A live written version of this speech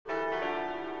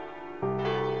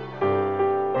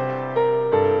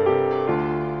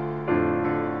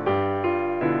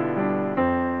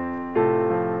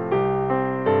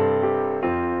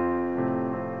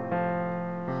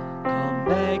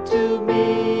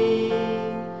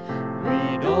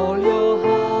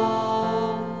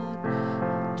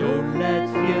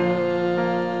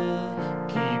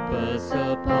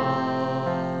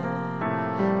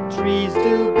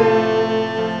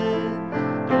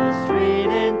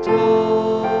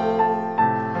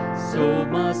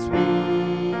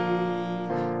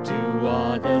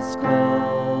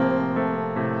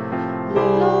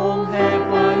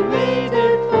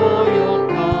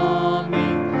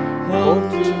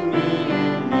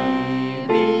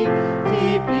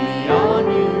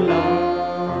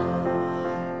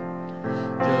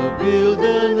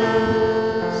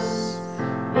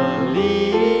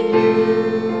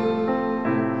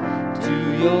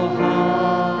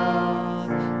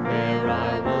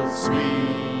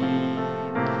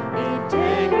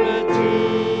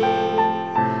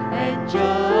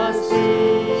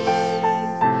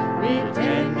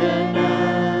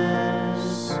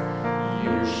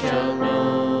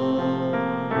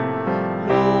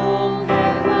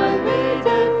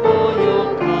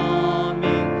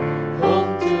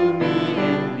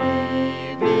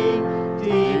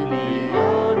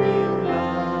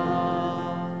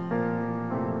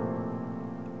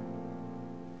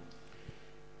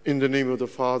In the name of the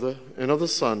Father, and of the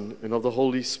Son, and of the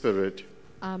Holy Spirit.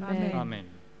 Amen. Amen.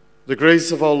 The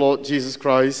grace of our Lord Jesus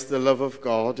Christ, the love of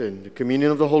God, and the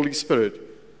communion of the Holy Spirit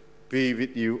be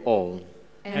with you all.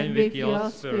 And with your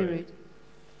spirit.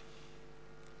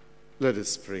 Let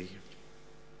us pray.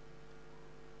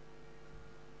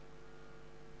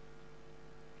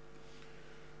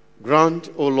 Grant,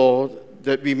 O Lord,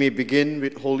 that we may begin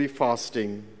with holy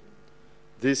fasting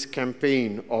this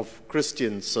campaign of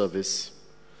Christian service,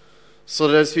 so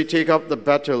that as we take up the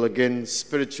battle against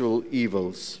spiritual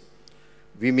evils,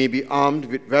 we may be armed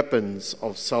with weapons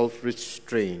of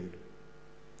self-restraint.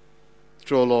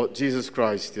 Through our Lord Jesus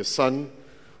Christ, your Son,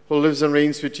 who lives and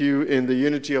reigns with you in the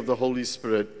unity of the Holy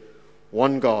Spirit,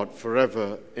 one God,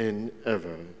 forever and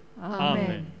ever.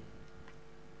 Amen.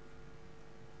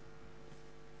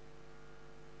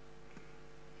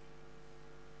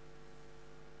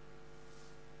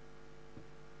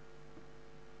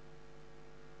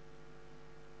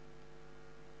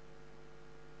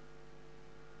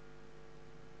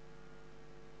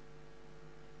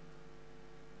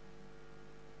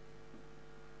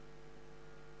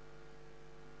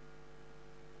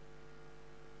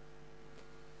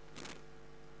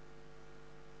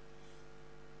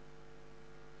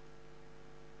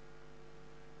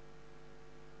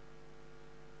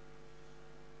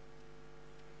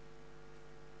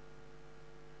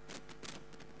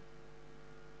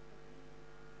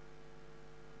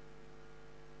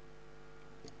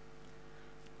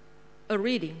 A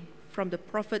reading from the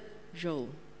prophet Joel.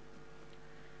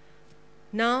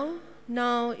 Now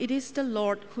it is the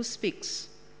Lord who speaks.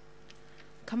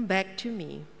 Come back to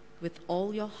me with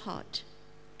all your heart,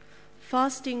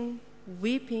 fasting,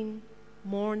 weeping,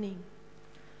 mourning.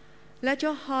 Let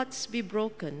your hearts be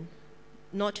broken,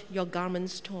 not your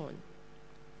garments torn.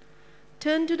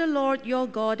 Turn to the Lord your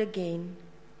God again,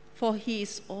 for he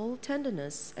is all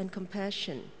tenderness and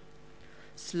compassion,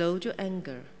 slow to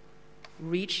anger,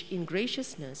 rich in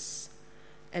graciousness,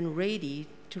 and ready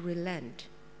to relent.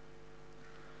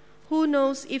 Who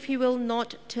knows if he will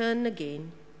not turn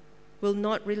again, will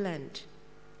not relent,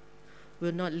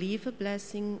 will not leave a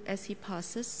blessing as he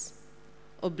passes,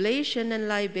 oblation and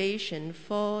libation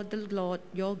for the Lord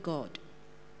your God.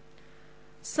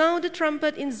 Sound the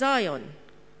trumpet in Zion,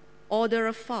 order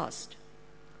a fast,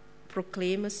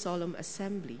 proclaim a solemn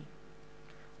assembly,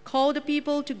 call the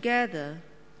people together,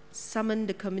 summon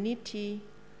the community,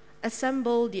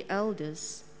 assemble the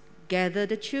elders, gather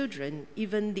the children,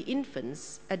 even the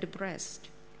infants at the breast.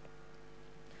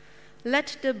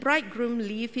 Let the bridegroom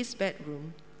leave his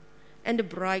bedroom, and the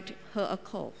bride her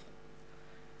alcove.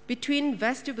 Between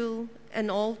vestibule and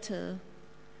altar,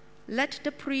 let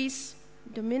the priests,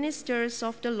 the ministers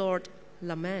of the Lord,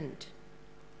 lament.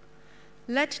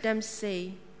 Let them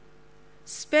say,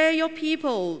 "Spare your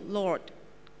people, Lord.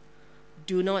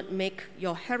 Do not make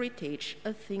your heritage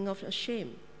a thing of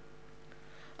shame,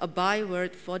 a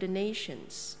byword for the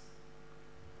nations.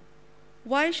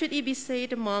 Why should it be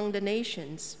said among the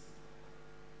nations,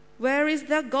 'Where is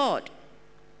their God?'"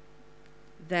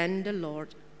 Then the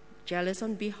Lord, jealous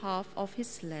on behalf of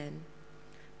his land,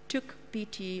 took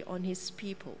pity on his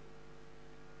people.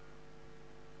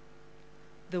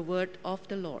 The word of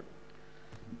the Lord.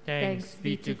 Thanks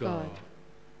be to God.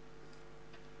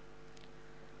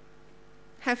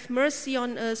 Have mercy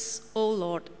on us, O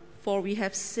Lord, for we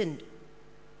have sinned.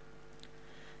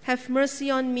 Have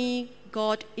mercy on me,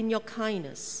 God, in your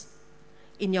kindness.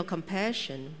 In your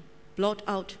compassion, blot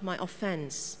out my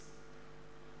offense.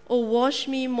 O wash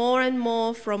me more and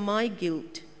more from my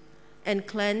guilt, and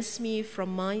cleanse me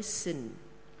from my sin.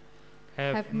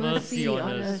 Have mercy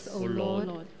on us, O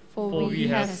Lord, for we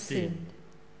have sinned.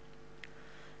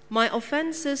 My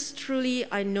offenses,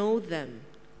 truly I know them.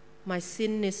 My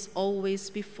sin is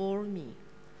always before me.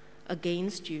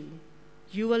 Against you,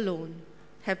 you alone,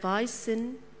 have I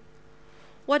sinned.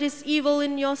 What is evil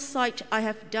in your sight I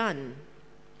have done.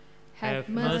 Have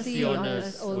mercy on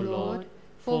us, O Lord,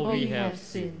 for we have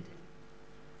sinned.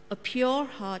 A pure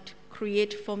heart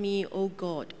create for me, O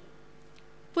God.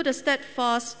 Put a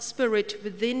steadfast spirit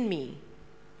within me.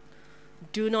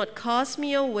 Do not cast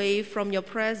me away from your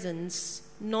presence,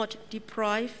 not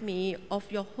deprive me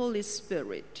of your Holy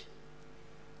Spirit.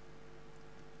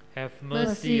 Have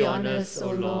mercy on us,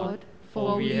 O Lord,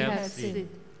 for we have sinned.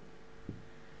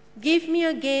 Give me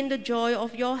again the joy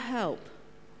of your help.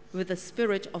 With the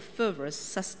spirit of fervor,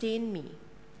 sustain me.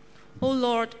 O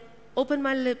Lord, open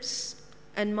my lips,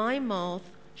 and my mouth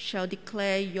shall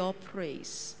declare your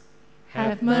praise.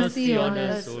 Have mercy on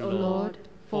us, O Lord,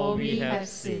 for we have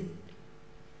sinned.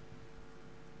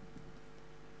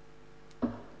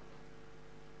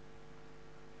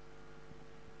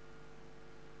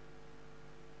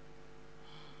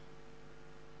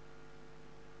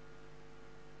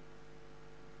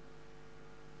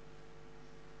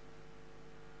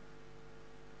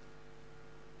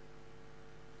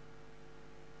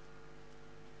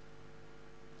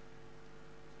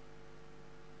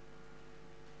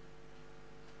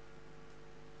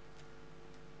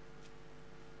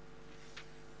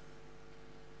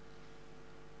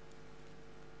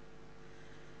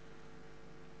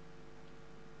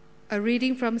 A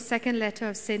reading from second letter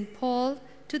of St. Paul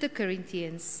to the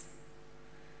Corinthians.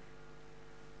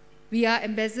 We are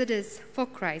ambassadors for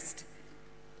Christ.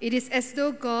 It is as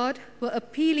though God were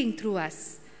appealing through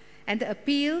us, and the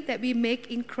appeal that we make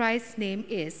in Christ's name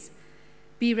is,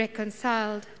 be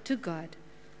reconciled to God.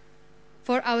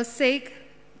 For our sake,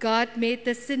 God made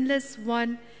the sinless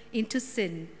one into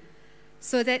sin,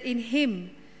 so that in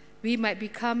him we might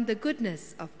become the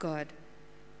goodness of God.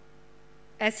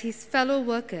 As his fellow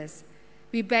workers,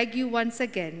 we beg you once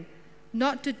again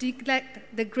not to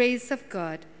neglect the grace of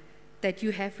God that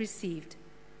you have received.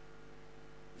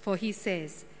 For he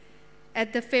says,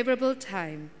 at the favorable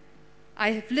time,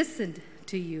 I have listened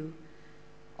to you.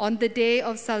 On the day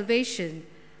of salvation,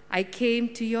 I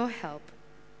came to your help.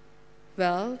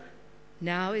 Well,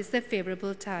 now is the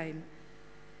favorable time.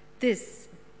 This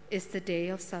is the day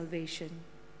of salvation.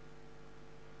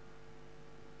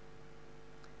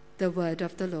 The word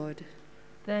of the Lord.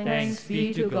 Thanks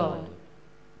be to God.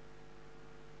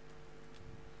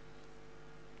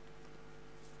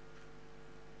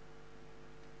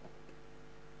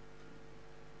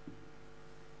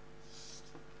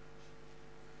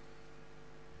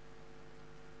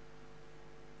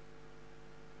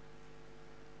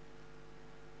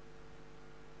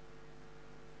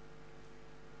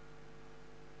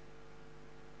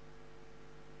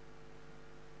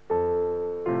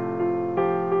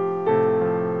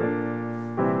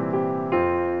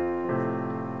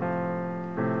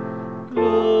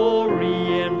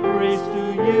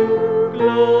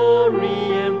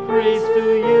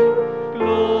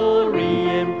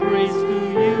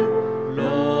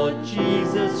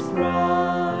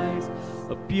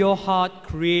 Pure heart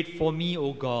create for me,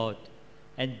 O God,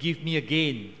 and give me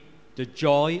again the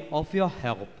joy of your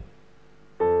help.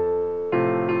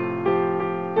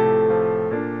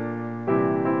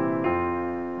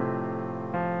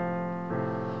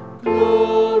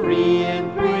 Glory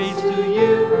and praise to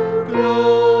you,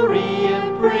 glory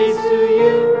and praise to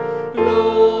you,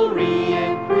 glory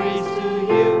and praise to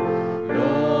you,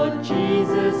 Lord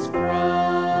Jesus Christ.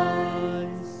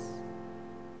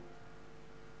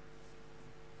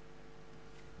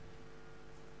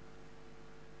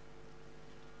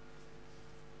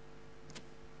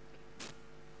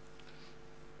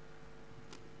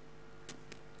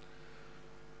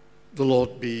 The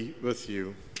Lord be with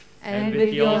you. And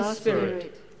with your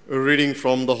spirit. A reading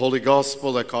from the Holy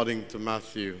Gospel according to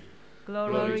Matthew.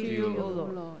 Glory to you, O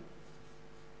Lord.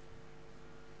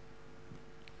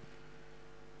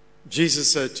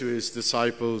 Jesus said to his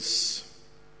disciples,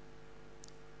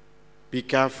 be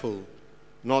careful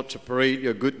not to parade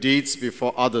your good deeds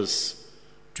before others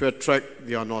to attract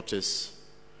their notice.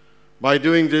 By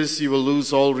doing this, you will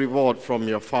lose all reward from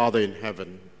your Father in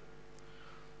heaven.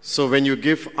 So when you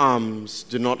give alms,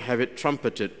 do not have it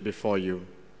trumpeted before you.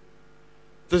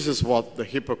 This is what the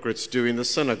hypocrites do in the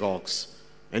synagogues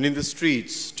and in the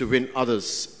streets to win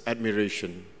others'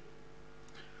 admiration.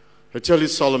 I tell you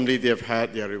solemnly, they have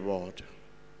had their reward.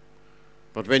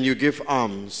 But when you give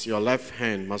alms, your left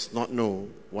hand must not know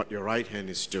what your right hand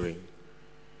is doing.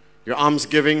 Your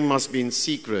almsgiving must be in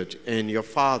secret, and your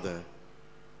Father,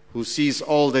 who sees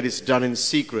all that is done in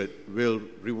secret, will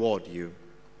reward you.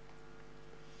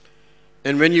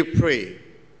 And when you pray,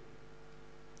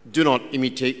 do not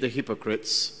imitate the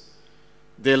hypocrites.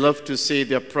 They love to say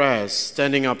their prayers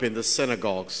standing up in the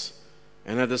synagogues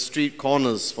and at the street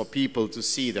corners for people to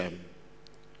see them.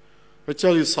 I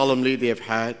tell you solemnly, they have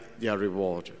had their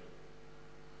reward.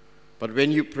 But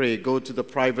when you pray, go to the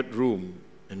private room,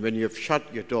 and when you have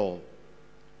shut your door,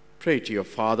 pray to your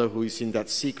Father who is in that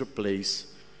secret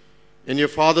place, and your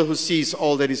Father who sees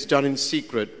all that is done in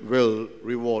secret will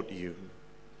reward you.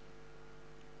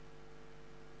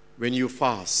 When you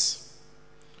fast,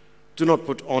 Do not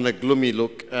put on a gloomy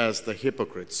look as the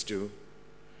hypocrites do.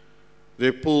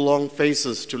 They pull long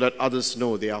faces to let others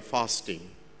know they are fasting.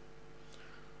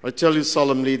 I tell you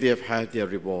solemnly, they have had their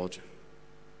reward.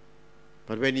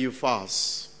 But when you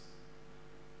fast,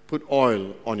 put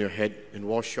oil on your head and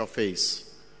wash your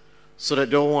face, so that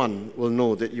no one will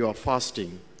know that you are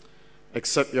fasting,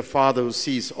 except your Father who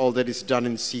sees all that is done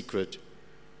in secret.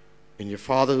 And your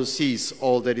Father who sees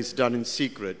all that is done in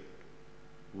secret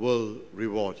will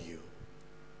reward you.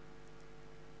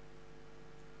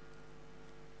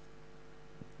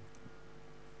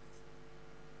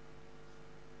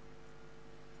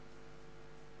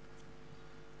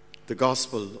 The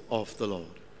Gospel of the Lord.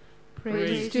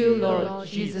 Praise to you, Lord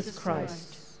Jesus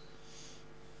Christ.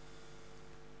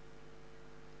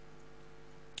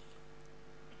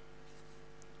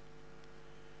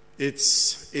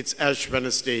 It's Ash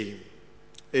Wednesday.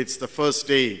 It's the first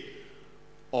day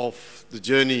of the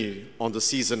journey on the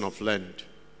season of Lent.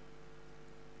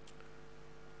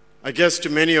 I guess to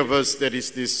many of us there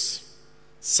is this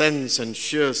sense and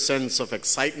sheer sense of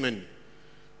excitement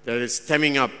that is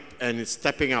stemming up and is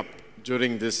stepping up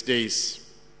during these days.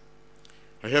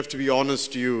 I have to be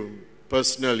honest to you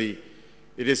personally,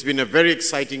 it has been a very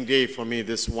exciting day for me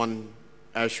this one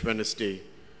Ash Wednesday.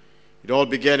 It all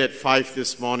began at 5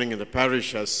 this morning, and the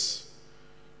parish has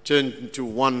turned into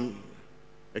one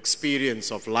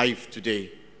experience of life today.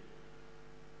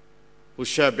 We'll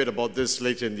share a bit about this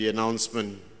later in the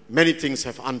announcement. Many things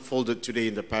have unfolded today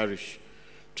in the parish.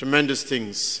 Tremendous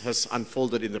things has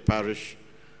unfolded in the parish.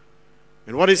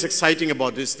 And what is exciting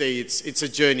about this day, it's a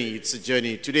journey,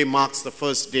 Today marks the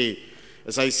first day.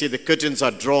 As I say, the curtains are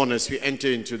drawn as we enter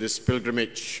into this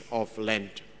pilgrimage of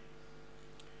Lent.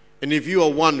 And if you are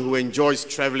one who enjoys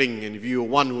traveling, and if you are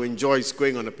one who enjoys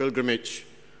going on a pilgrimage,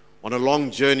 on a long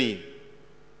journey,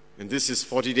 and this is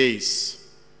 40 days,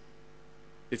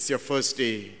 it's your first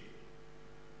day,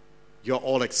 you're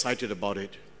all excited about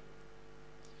it.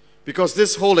 Because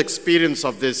this whole experience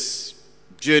of this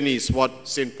journey is what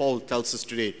St. Paul tells us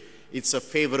today. It's a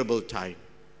favorable time.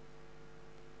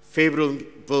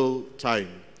 Favorable time.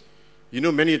 You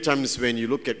know, many times when you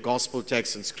look at gospel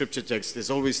texts and scripture texts, there's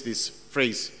always this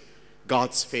phrase,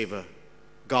 God's favor,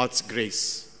 God's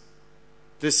grace.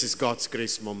 This is God's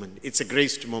grace moment. It's a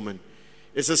graced moment.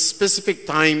 It's a specific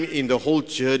time in the whole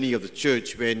journey of the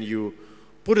church when you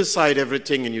put aside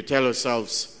everything and you tell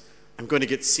yourselves, I'm going to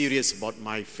get serious about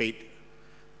my faith.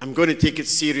 I'm going to take it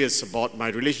serious about my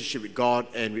relationship with God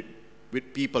and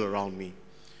with people around me.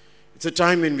 It's a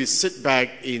time when we sit back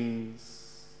in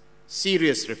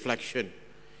serious reflection,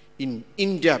 in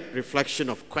in-depth reflection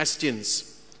of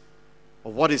questions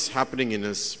of what is happening in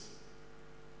us.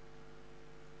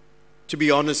 To be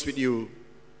honest with you,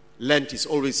 Lent is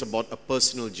always about a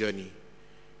personal journey.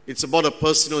 It's about a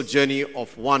personal journey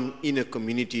of one inner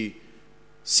community,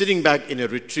 sitting back in a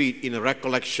retreat, in a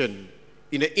recollection,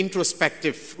 in an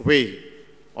introspective way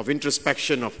of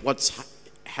introspection of what's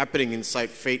happening inside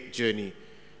faith journey,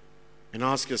 and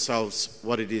ask yourselves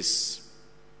what it is.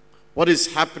 What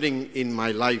is happening in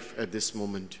my life at this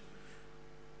moment?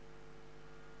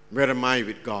 Where am I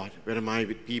with God? Where am I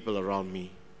with people around me?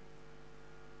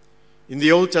 In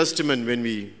the Old Testament, when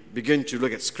we begin to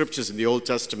look at scriptures in the Old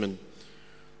Testament,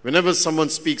 whenever someone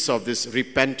speaks of this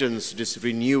repentance, this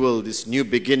renewal, this new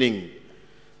beginning,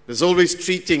 there's always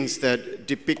three things that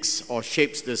depicts or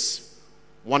shapes this.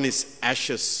 One is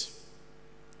ashes.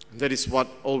 That is what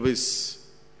always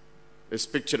is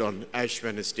pictured on Ash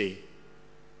Wednesday.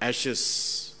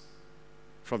 Ashes,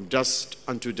 from dust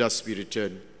unto dust we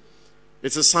return.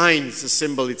 It's a sign, it's a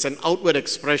symbol, it's an outward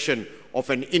expression of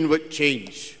an inward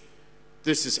change.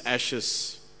 This is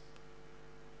ashes.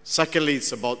 Secondly,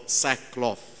 it's about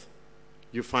sackcloth.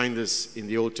 You find this in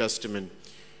the Old Testament.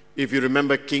 If you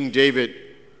remember King David,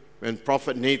 when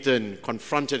Prophet Nathan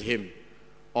confronted him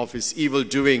of his evil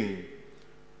doing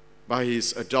by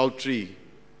his adultery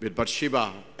with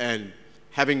Bathsheba and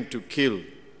having to kill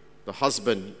the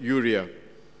husband Uriah,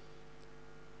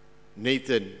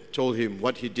 Nathan told him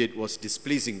what he did was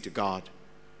displeasing to God.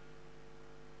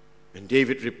 And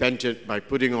David repented by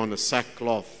putting on a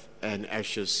sackcloth and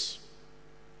ashes.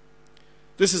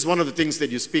 This is one of the things that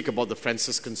you speak about the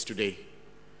Franciscans today.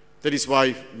 That is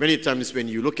why many times when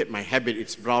you look at my habit,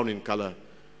 it's brown in color.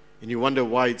 And you wonder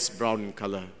why it's brown in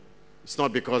color. It's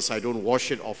not because I don't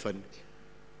wash it often.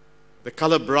 The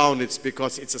color brown, it's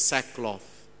because it's a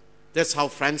sackcloth. That's how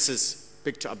Francis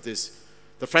picked up this.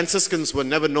 The Franciscans were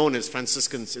never known as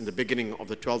Franciscans in the beginning of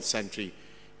the 12th century.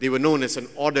 They were known as an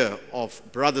order of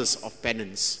brothers of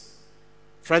penance.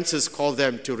 Francis called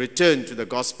them to return to the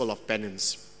gospel of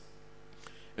penance.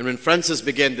 And when Francis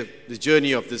began the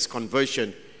journey of this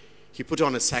conversion, he put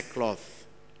on a sackcloth.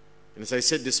 And as I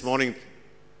said this morning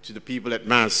to the people at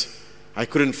Mass, I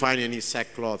couldn't find any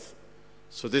sackcloth.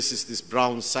 So this is this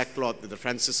brown sackcloth that the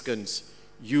Franciscans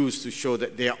use to show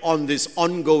that they are on this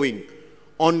ongoing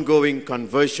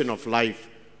conversion of life,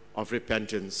 of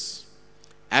repentance.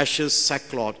 Ashes,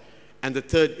 sackcloth, and the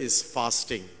third is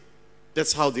fasting.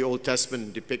 That's how the Old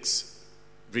Testament depicts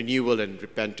renewal and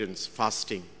repentance,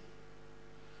 fasting.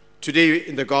 Today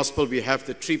in the Gospel we have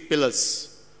the 3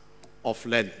 pillars of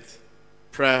Lent: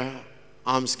 prayer,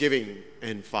 almsgiving,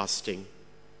 and fasting.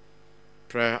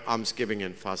 Prayer, almsgiving,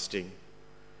 and fasting.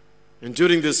 And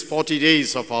during this 40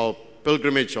 days of our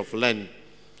pilgrimage of Lent,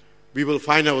 we will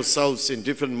find ourselves in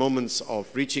different moments of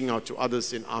reaching out to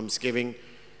others in almsgiving.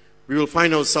 We will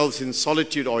find ourselves in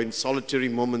solitude or in solitary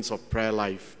moments of prayer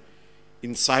life,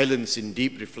 in silence, in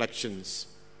deep reflections,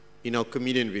 in our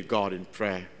communion with God in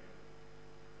prayer.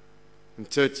 And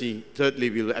thirdly,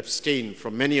 we will abstain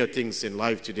from many things in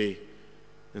life today,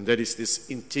 and that is this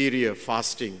interior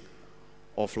fasting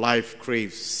of life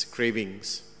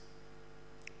cravings,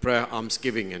 prayer,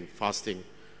 almsgiving, and fasting.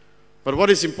 But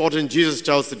what is important, Jesus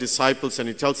tells the disciples, and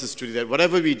he tells us today, that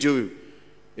whatever we do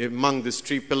among these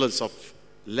 3 pillars of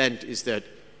Lent is that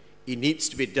it needs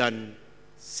to be done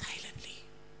silently.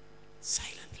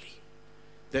 Silently.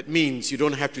 That means you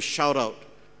don't have to shout out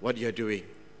what you're doing.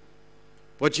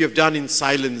 What you have done in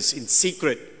silence, in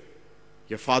secret,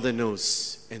 your Father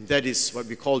knows. And that is what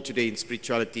we call today in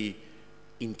spirituality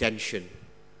intention.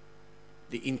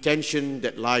 The intention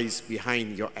that lies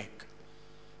behind your act.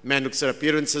 Man looks at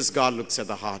appearances, God looks at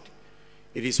the heart.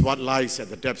 It is what lies at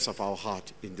the depths of our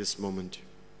heart in this moment.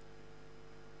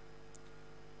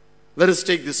 Let us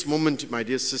take this moment, my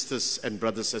dear sisters and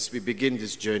brothers, as we begin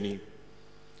this journey.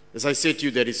 As I say to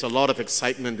you, there is a lot of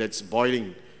excitement that's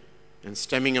boiling and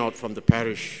stemming out from the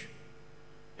parish.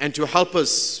 And to help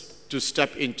us to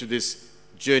step into this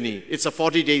journey, it's a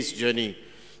 40 days journey.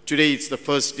 Today it's the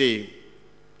first day.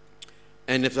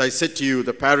 And if I said to you,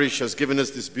 the parish has given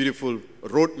us this beautiful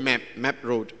road map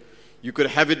road. You could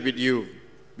have it with you.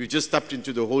 We just stepped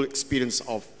into the whole experience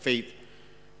of faith.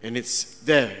 And it's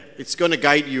there. It's going to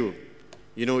guide you.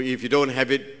 You know, if you don't have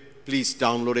it, please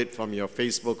download it from your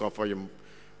Facebook or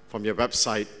from your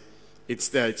website. It's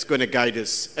there. It's going to guide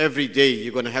us. Every day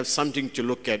you're going to have something to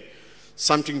look at,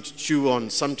 something to chew on,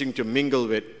 something to mingle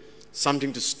with,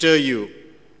 something to stir you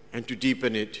and to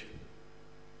deepen it.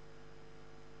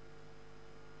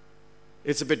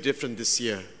 It's a bit different this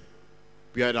year.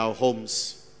 We are at our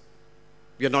homes.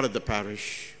 We are not at the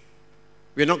parish.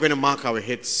 We are not going to mark our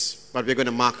heads, but we're going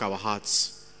to mark our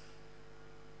hearts.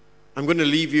 I'm going to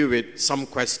leave you with some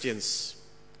questions.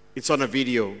 It's on a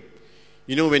video.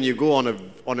 You know, when you go on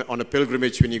a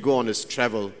pilgrimage, when you go on this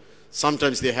travel,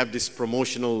 sometimes they have these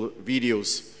promotional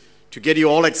videos to get you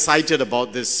all excited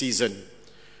about this season.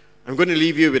 I'm going to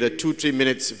leave you with a 2-3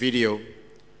 minutes video,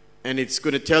 and it's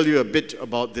going to tell you a bit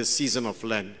about this season of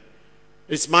Lent.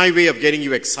 It's my way of getting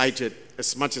you excited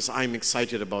as much as I'm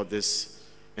excited about this,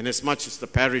 and as much as the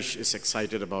parish is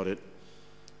excited about it.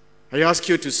 I ask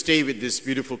you to stay with these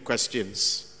beautiful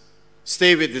questions.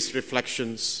 Stay with these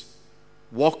reflections.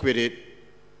 Walk with it.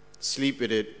 Sleep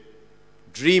with it.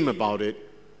 Dream about it.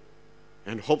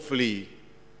 And hopefully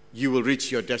you will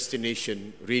reach your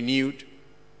destination renewed,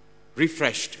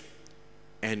 refreshed,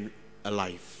 and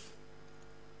alive.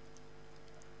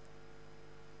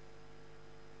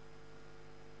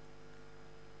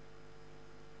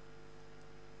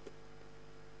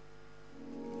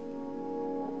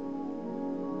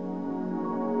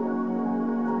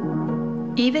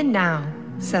 Even now,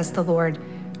 says the Lord,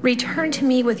 return to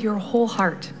me with your whole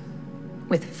heart,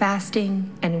 with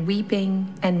fasting and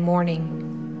weeping and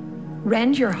mourning.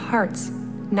 Rend your hearts,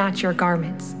 not your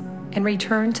garments, and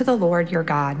return to the Lord your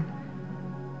God.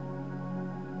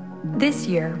 This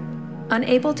year,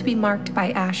 unable to be marked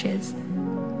by ashes,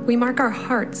 we mark our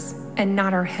hearts and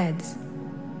not our heads.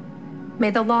 May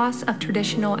the loss of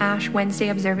traditional Ash Wednesday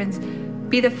observance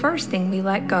be the first thing we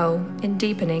let go in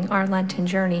deepening our Lenten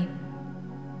journey.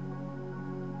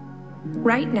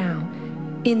 Right now,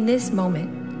 in this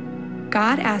moment,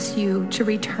 God asks you to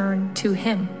return to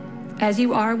Him as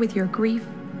you are with your grief,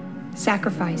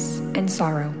 sacrifice, and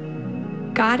sorrow.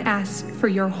 God asks for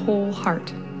your whole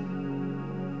heart.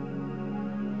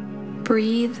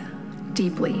 Breathe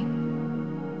deeply.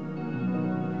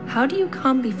 How do you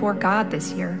come before God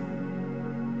this year?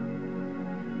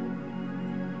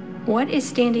 What is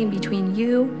standing between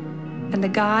you and the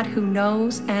God who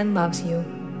knows and loves you?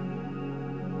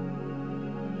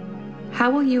 How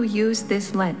will you use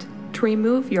this Lent to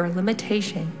remove your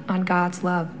limitation on God's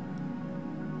love?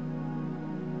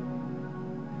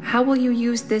 How will you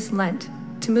use this Lent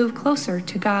to move closer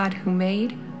to God who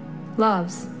made,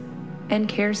 loves, and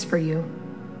cares for you.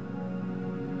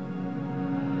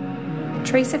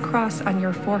 Trace a cross on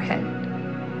your forehead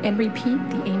and repeat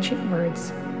the ancient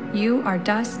words, "You are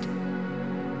dust,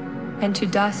 and to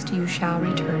dust you shall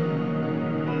return."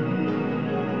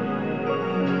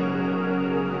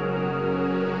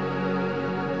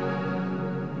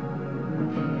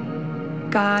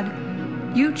 God,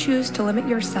 you choose to limit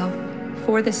yourself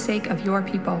for the sake of your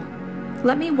people.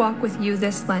 Let me walk with you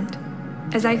this Lent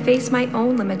as I face my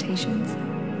own limitations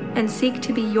and seek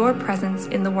to be your presence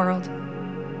in the world.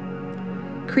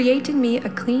 Create in me a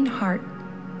clean heart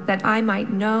that I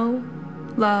might know,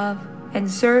 love,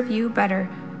 and serve you better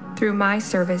through my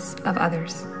service of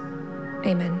others.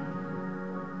 Amen.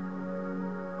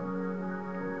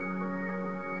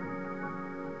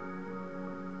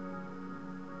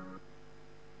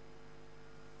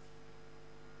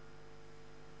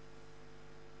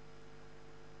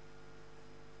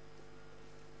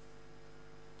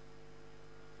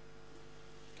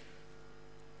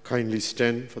 Kindly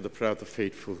stand for the prayer of the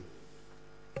faithful.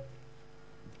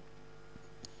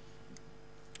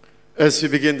 As we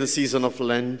begin the season of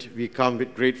Lent, we come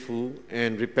with grateful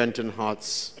and repentant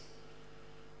hearts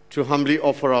to humbly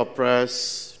offer our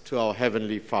prayers to our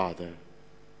Heavenly Father.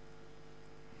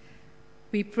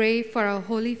 We pray for our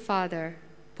Holy Father,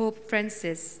 Pope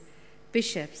Francis,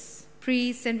 bishops,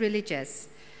 priests, and religious,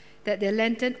 that their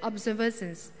Lenten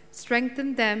observances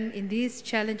strengthen them in these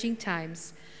challenging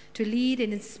times to lead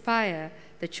and inspire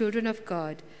the children of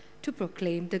God to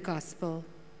proclaim the gospel.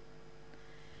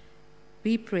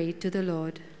 We pray to the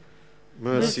Lord.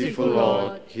 Merciful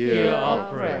Lord, hear our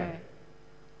prayer.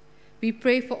 We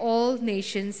pray for all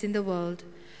nations in the world,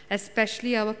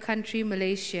 especially our country,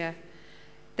 Malaysia,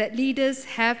 that leaders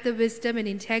have the wisdom and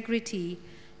integrity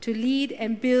to lead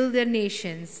and build their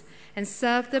nations and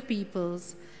serve the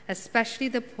peoples, especially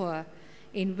the poor,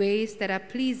 in ways that are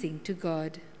pleasing to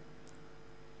God.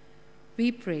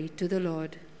 We pray to the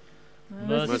Lord.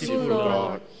 Merciful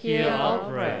Lord, hear our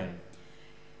prayer.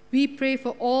 We pray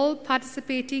for all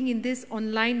participating in this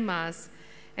online Mass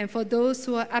and for those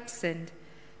who are absent,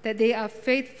 that they are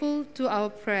faithful to our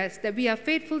prayers, that we are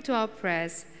faithful to our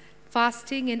prayers,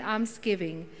 fasting and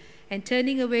almsgiving, and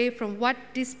turning away from what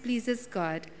displeases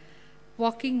God,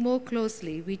 walking more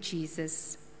closely with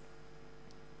Jesus.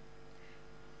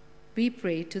 We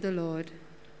pray to the Lord.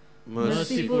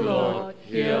 Merciful Lord,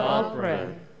 hear our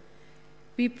prayer.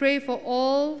 We pray for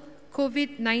all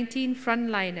COVID-19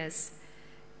 frontliners,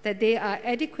 that they are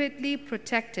adequately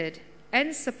protected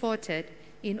and supported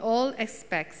in all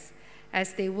aspects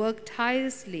as they work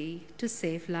tirelessly to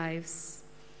save lives.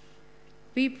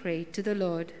 We pray to the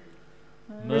Lord.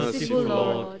 Merciful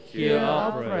Lord, hear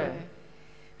our prayer.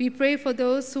 We pray for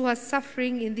those who are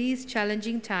suffering in these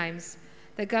challenging times.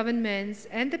 The governments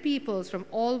and the peoples from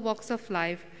all walks of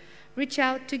life reach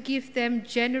out to give them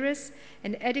generous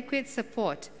and adequate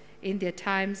support in their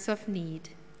times of need.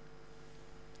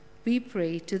 We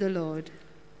pray to the Lord.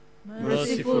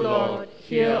 Merciful Lord,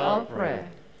 hear our prayer.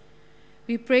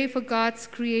 We pray for God's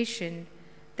creation,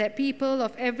 that people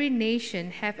of every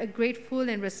nation have a grateful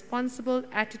and responsible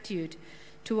attitude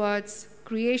towards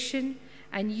creation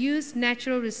and use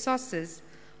natural resources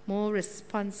more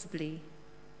responsibly.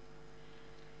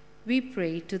 We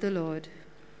pray to the Lord.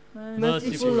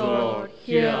 Merciful Lord,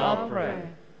 hear our prayer.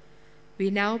 We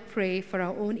now pray for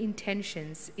our own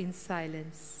intentions in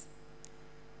silence.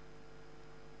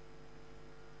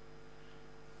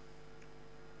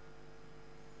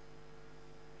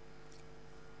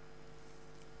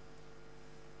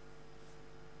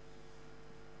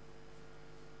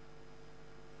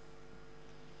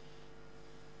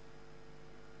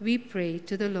 We pray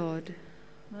to the Lord.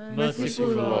 Merciful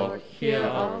Lord, hear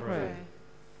our prayer.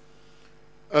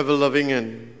 Ever-loving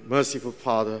and merciful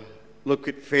Father, look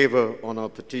with favor on our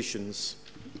petitions.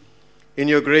 In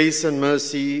your grace and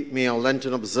mercy, may our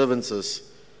Lenten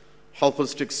observances help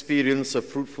us to experience a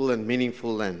fruitful and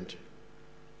meaningful Lent.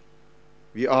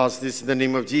 We ask this in the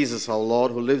name of Jesus, our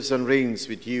Lord, who lives and reigns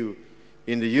with you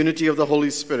in the unity of the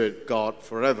Holy Spirit, God,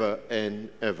 forever and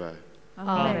ever.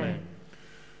 Amen.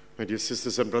 My dear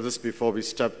sisters and brothers, before we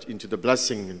step into the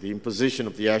blessing and the imposition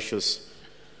of the ashes,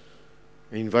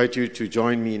 I invite you to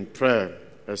join me in prayer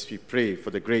as we pray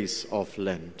for the grace of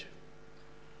Lent.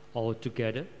 All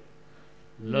together.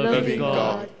 Loving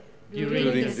God,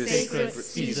 during the sacred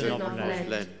season of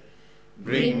Lent,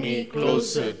 bring me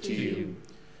closer to you.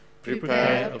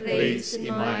 Prepare a place in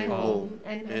my home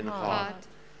and heart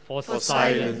For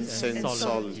silence and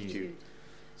solitude,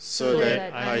 so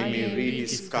that I may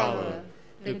rediscover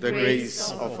the grace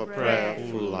of a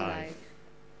prayerful life.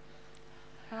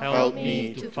 Help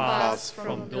me to fast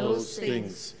from those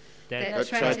things that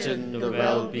threaten the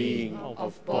well-being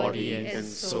of body and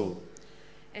soul,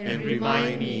 and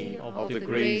remind me of the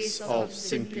grace of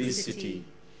simplicity.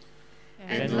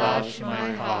 Enlarge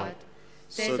my heart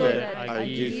so that I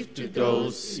give to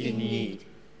those in need,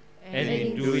 and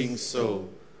in doing so,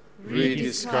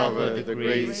 rediscover the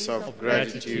grace of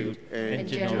gratitude and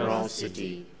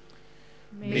generosity.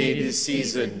 May this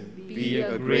season be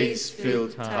a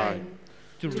grace-filled time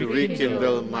to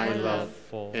rekindle my love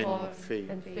and faith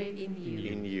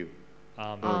in you.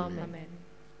 Amen. Amen.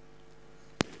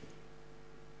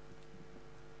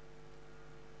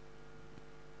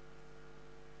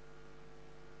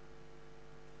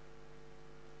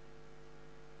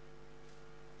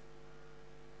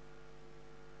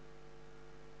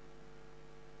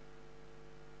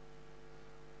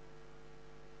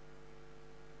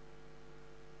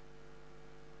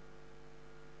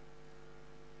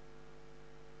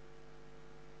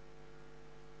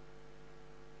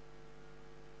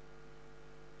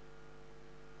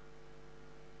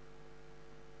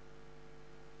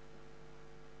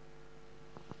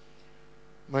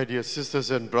 My dear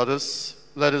sisters and brothers,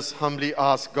 let us humbly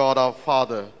ask God our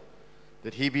Father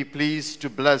that he be pleased to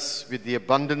bless with the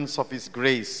abundance of his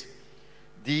grace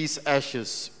these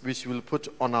ashes which we'll put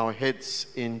on our heads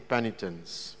in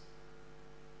penitence.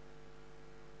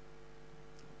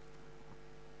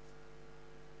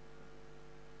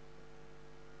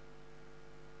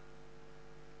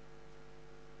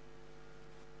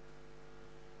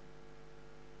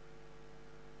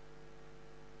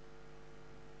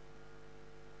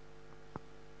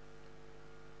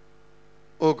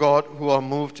 O God, who are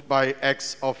moved by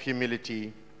acts of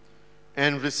humility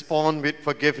and respond with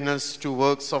forgiveness to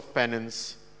works of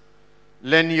penance,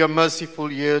 lend your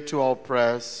merciful ear to our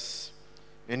prayers,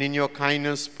 and in your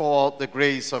kindness pour out the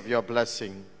grace of your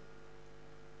blessing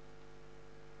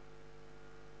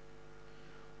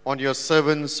on your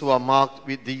servants who are marked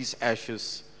with these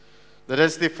ashes, that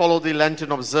as they follow the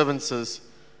Lenten observances,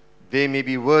 they may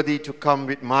be worthy to come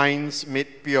with minds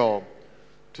made pure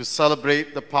to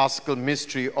celebrate the Paschal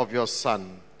mystery of your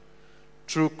Son,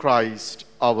 through Christ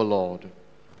our Lord.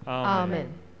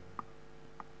 Amen.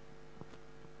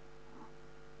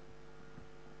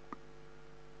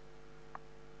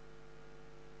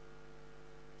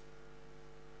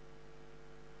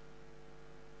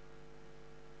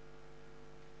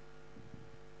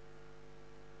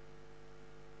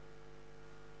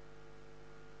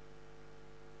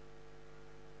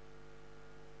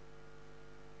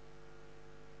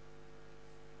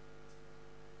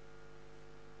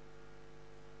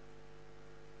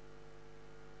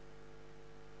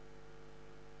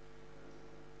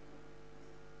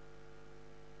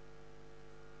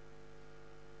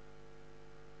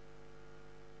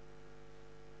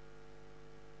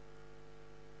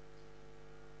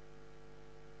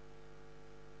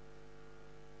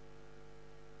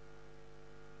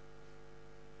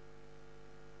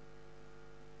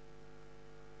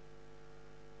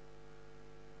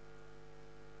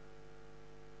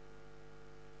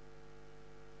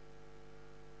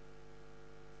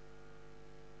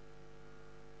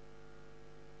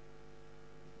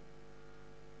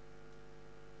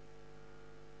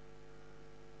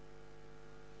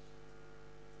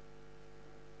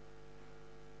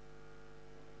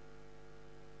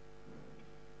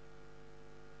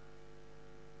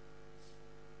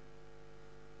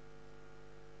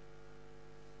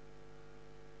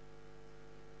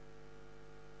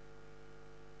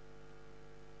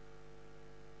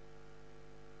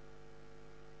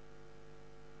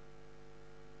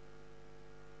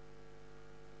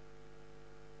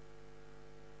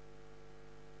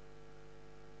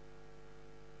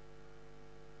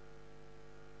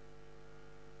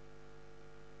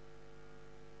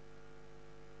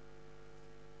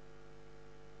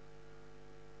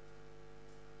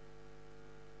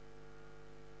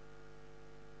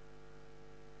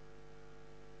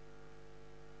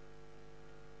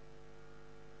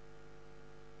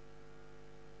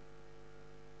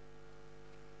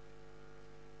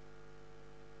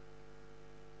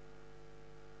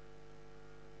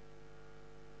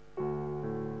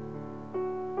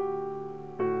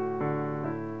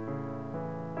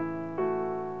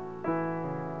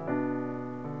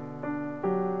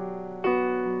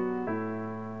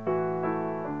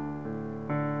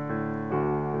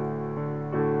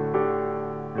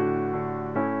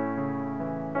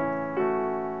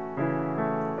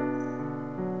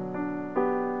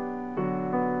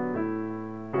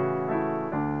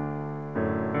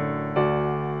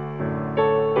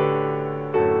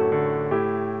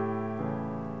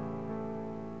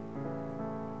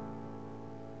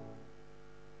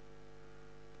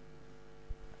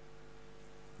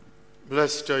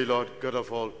 Blessed are you, Lord, God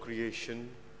of all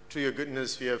creation. Through your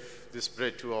goodness we have this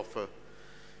bread to offer,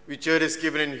 which earth is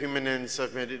given in human hands,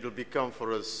 have made it will become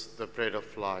for us the bread of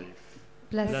life.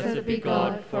 Blessed be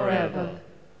God forever.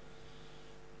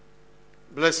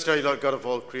 Blessed are you, Lord, God of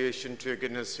all creation. Through your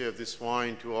goodness we have this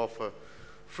wine to offer.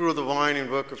 Through the wine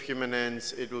and work of human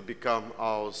hands, it will become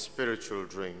our spiritual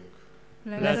drink.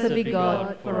 Blessed be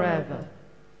God forever.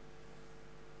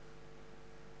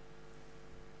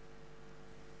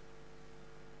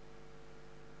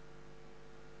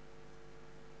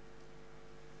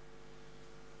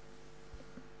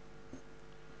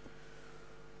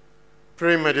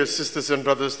 Pray, my dear sisters and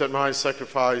brothers, that my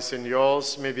sacrifice and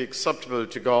yours may be acceptable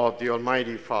to God, the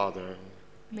Almighty Father.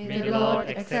 May the Lord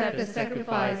accept the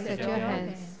sacrifice at your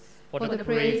hands, for the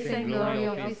praise and glory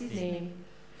of his name,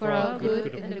 for our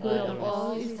good and the good of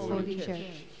all his holy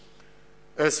church.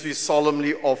 As we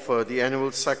solemnly offer the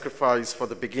annual sacrifice for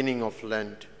the beginning of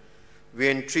Lent,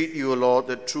 we entreat you, O Lord,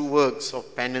 that through works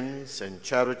of penance and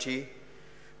charity,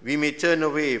 we may turn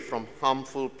away from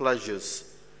harmful pleasures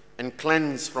and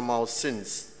cleanse from our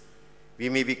sins, we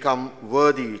may become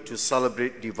worthy to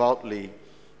celebrate devoutly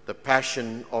the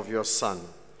passion of your Son,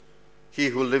 he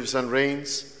who lives and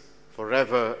reigns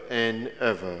forever and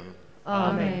ever.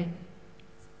 Amen.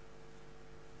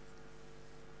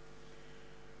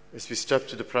 As we step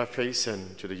to the preface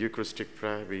and to the Eucharistic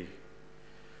prayer, we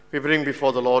bring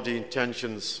before the Lord the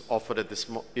intentions offered at this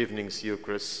evening's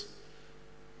Eucharist,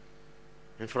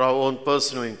 and for our own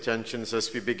personal intentions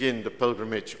as we begin the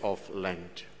pilgrimage of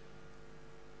Lent.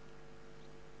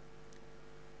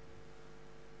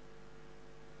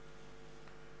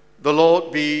 The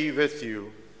Lord be with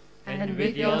you. And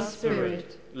with your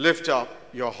spirit. Lift up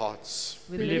your hearts.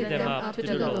 We lift them up to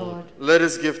the Lord. Let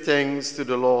us give thanks to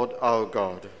the Lord our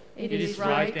God. It is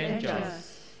right and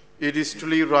just. It is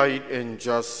truly right and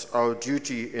just, our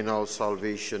duty in our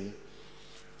salvation,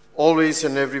 always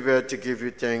and everywhere to give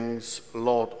you thanks,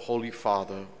 Lord, Holy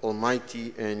Father,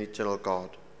 Almighty and eternal God.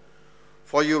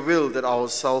 For you will that our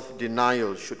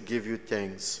self-denial should give you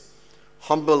thanks,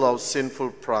 humble our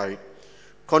sinful pride,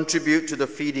 contribute to the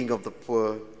feeding of the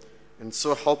poor, and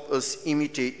so help us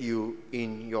imitate you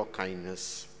in your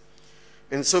kindness.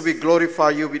 And so we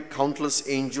glorify you with countless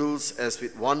angels as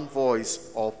with one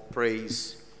voice of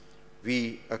praise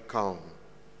we account.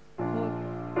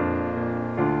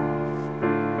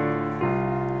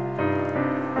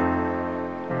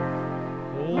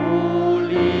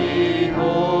 Holy,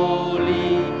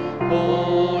 holy,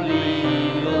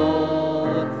 holy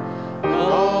Lord,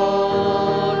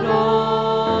 God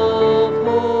of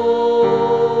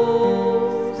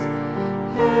hosts,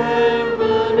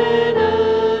 heaven and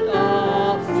earth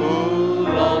are full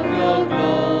of your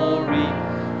glory.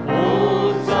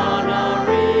 Hosanna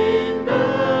in the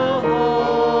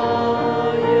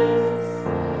highest.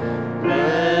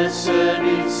 Blessed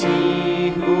is he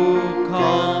who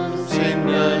comes in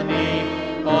the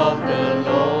name of the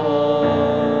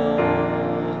Lord.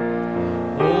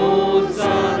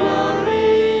 Hosanna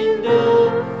in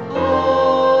the highest.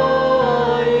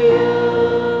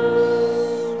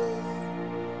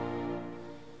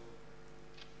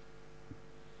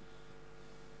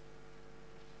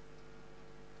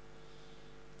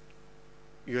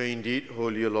 You are indeed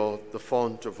holy, O Lord, the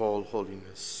fount of all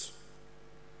holiness.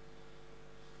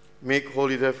 Make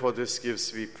holy, therefore, these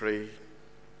gifts, we pray,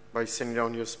 by sending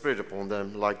down your Spirit upon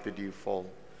them like the dewfall,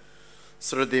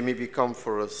 so that they may become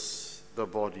for us the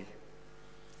body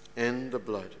and the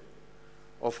blood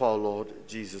of our Lord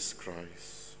Jesus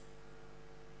Christ.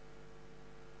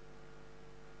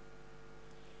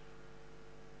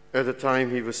 At the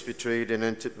time he was betrayed and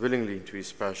entered willingly into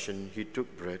his passion, he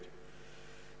took bread.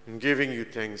 And giving you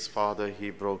thanks, Father,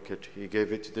 he broke it. He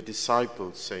gave it to the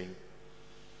disciples, saying,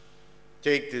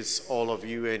 "Take this, all of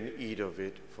you, and eat of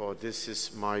it, for this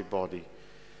is my body,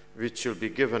 which shall be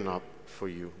given up for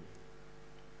you."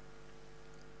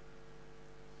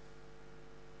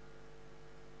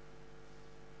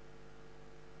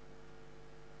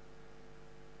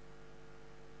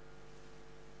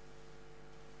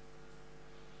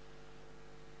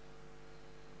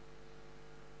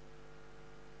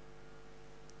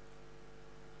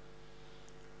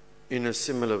 In a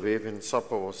similar way, when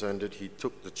supper was ended, he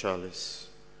took the chalice.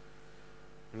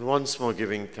 And once more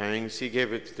giving thanks, he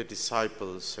gave it to the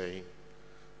disciples, saying,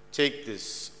 "Take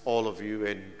this, all of you,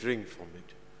 and drink from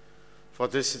it. For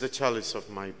this is the chalice of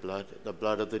my blood, the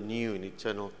blood of the new and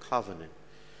eternal covenant,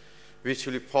 which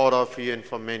will be poured out for you and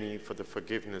for many for the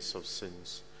forgiveness of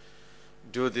sins.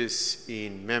 Do this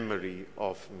in memory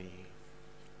of me."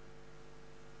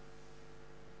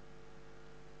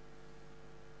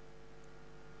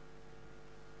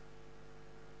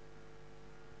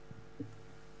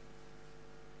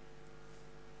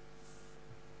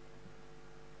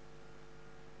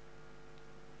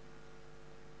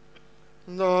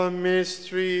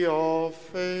 mystery of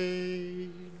faith.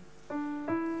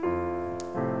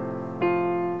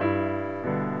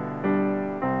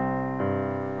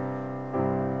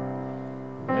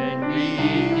 When we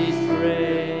eat this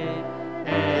bread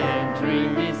and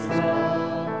drink this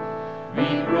cup,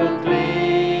 we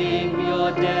proclaim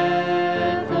your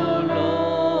death, O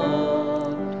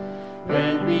Lord.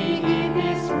 When we eat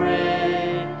this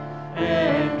bread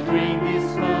and drink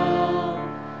this cup,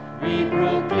 we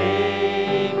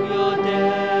proclaim your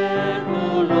death,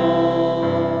 O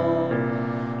Lord,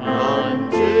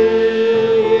 until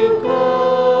you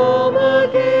come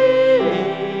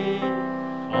again,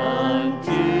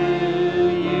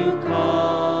 until you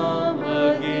come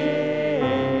again.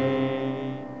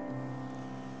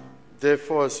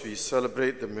 Therefore, as we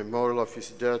celebrate the memorial of his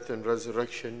death and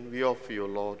resurrection, we offer you,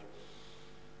 Lord,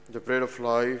 the bread of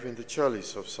life and the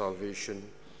chalice of salvation,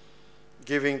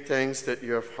 giving thanks that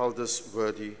you have held us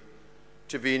worthy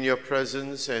to be in your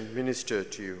presence and minister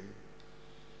to you.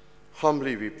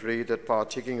 Humbly we pray that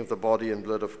partaking of the body and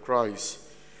blood of Christ,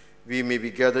 we may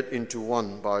be gathered into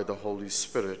one by the Holy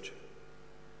Spirit.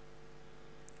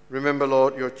 Remember,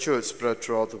 Lord, your church spread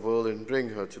throughout the world and bring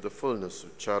her to the fullness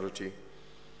of charity,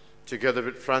 together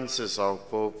with Francis, our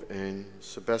Pope, and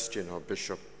Sebastian, our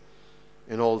Bishop,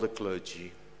 and all the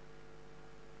clergy.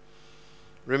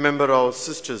 Remember our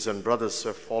sisters and brothers who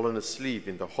have fallen asleep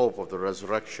in the hope of the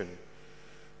resurrection,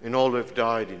 and all who have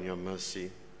died in your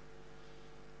mercy.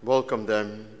 Welcome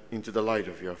them into the light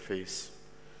of your face.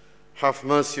 Have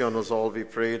mercy on us all, we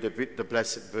pray, that with the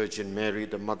Blessed Virgin Mary,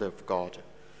 the Mother of God,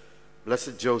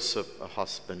 Blessed Joseph, her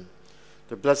husband,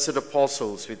 the blessed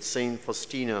apostles with Saint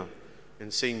Faustina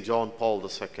and Saint John Paul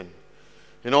II,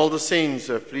 and all the saints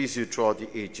who have pleased you throughout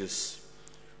the ages,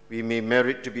 we may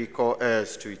merit to be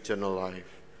co-heirs to eternal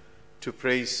life, to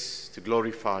praise, to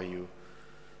glorify you,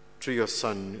 through your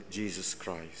Son, Jesus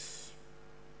Christ.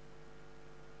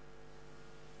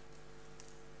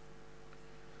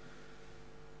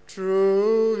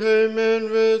 Through him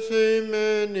and with him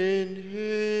and in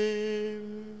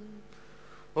him,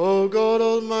 O God,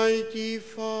 Almighty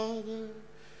Father,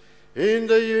 in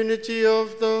the unity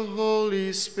of the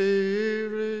Holy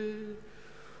Spirit,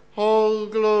 all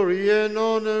glory and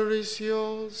honor is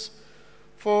yours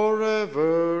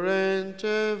forever and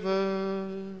ever.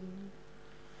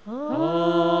 Amen.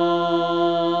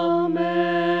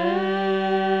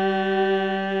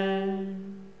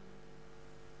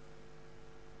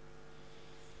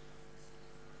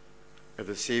 At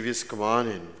the Saviour's command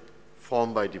and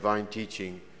formed by divine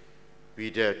teaching, we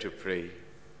dare to pray.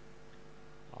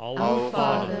 Our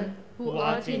Father, who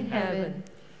art in heaven,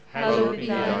 hallowed be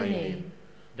thy name.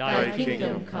 Thy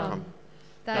kingdom come.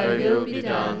 Thy will be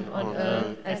done on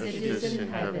earth as it is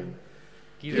in heaven.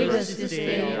 Give us this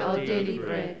day our daily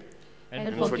bread,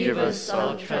 and forgive us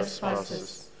our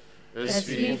trespasses, as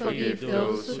we forgive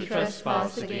those who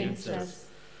trespass against us.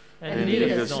 And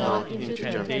lead us not into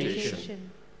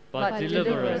temptation, but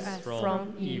deliver us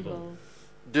from evil.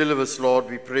 Deliver us, Lord,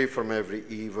 we pray, from every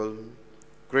evil.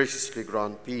 Graciously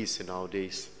grant peace in our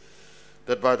days,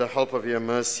 that by the help of your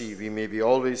mercy we may be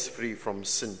always free from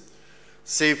sin,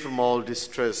 safe from all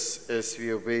distress, as we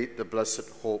await the blessed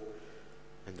hope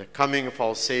and the coming of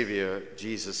our Savior,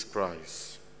 Jesus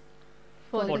Christ.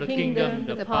 For the kingdom,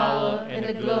 the power, and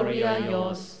the glory are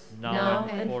yours, now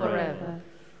and forever.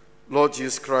 Lord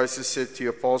Jesus Christ, who said to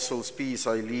your apostles, "Peace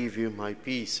I leave you, my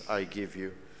peace I give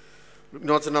you," look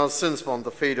not on our sins, but on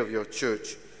the fate of your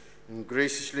church, and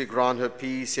graciously grant her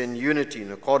peace and unity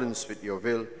in accordance with your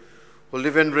will, who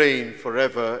live and reign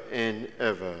forever and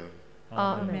ever.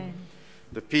 Amen.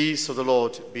 The peace of the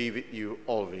Lord be with you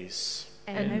always.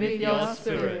 And with your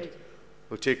spirit.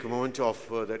 We'll take a moment to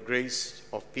offer that grace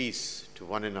of peace to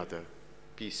one another.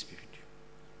 Peace be with you.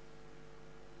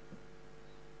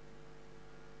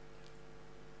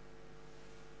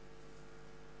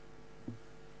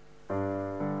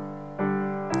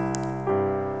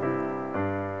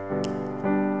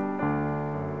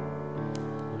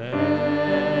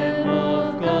 Lamb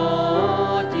of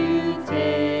God, you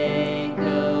take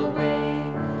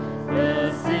away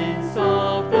the sins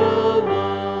of the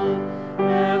world.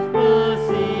 Have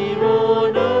mercy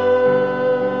on us.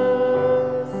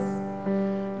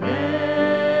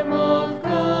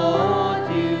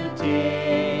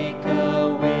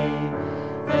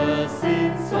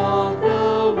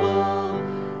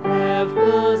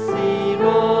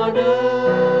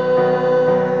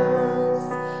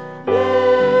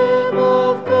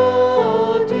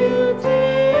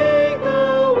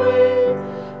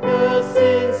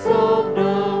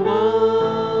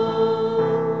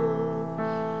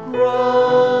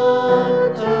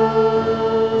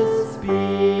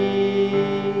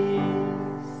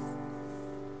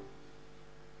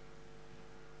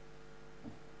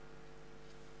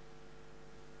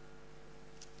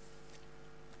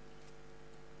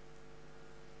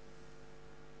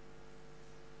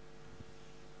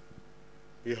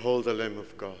 Behold the Lamb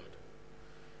of God.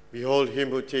 Behold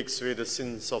him who takes away the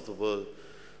sins of the world.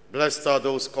 Blessed are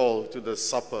those called to the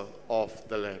supper of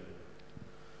the Lamb.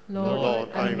 Lord,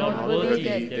 I am not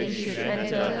worthy that you should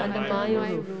enter under my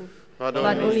roof, but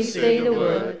only say the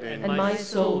word, and my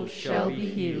soul shall be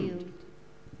healed.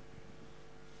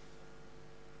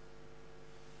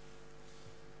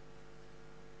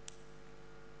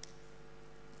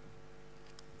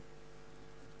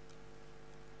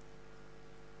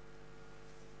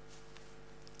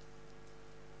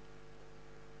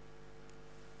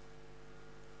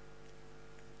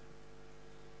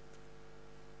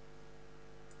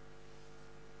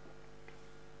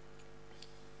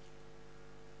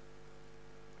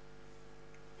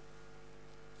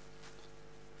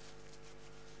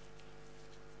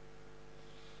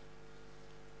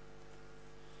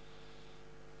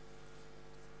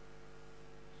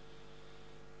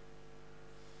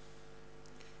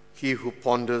 He who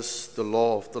ponders the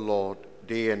law of the Lord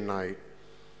day and night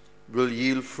will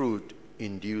yield fruit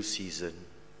in due season.